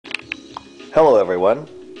Hello everyone,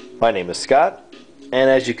 my name is Scott, and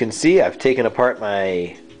as you can see I've taken apart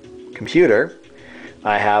my computer.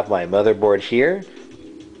 I have my motherboard here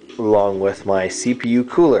along with my CPU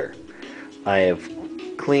cooler. I have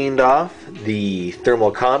cleaned off the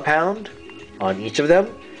thermal compound on each of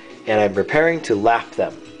them and I'm preparing to lap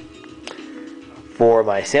them. For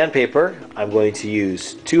my sandpaper I'm going to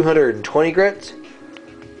use 220 grit,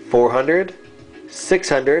 400,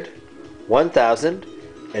 600, 1000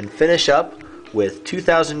 and finish up with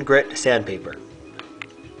 2000 grit sandpaper.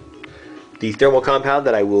 The thermal compound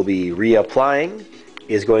that I will be reapplying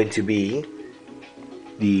is going to be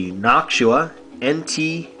the Noctua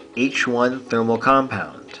NH-u12P thermal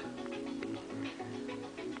compound.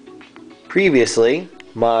 Previously,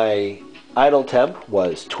 my idle temp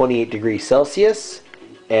was 28 degrees Celsius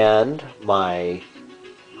and my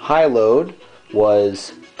high load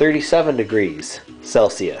was 37 degrees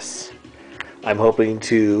Celsius. I'm hoping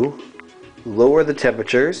to lower the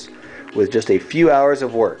temperatures with just a few hours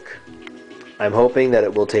of work. I'm hoping that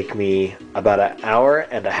it will take me about an hour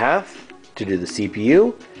and a half to do the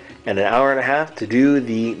CPU and an hour and a half to do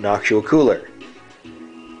the Noctua cooler.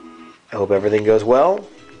 I hope everything goes well.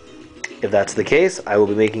 If that's the case, I will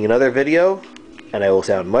be making another video and I will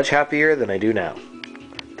sound much happier than I do now.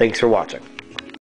 Thanks for watching.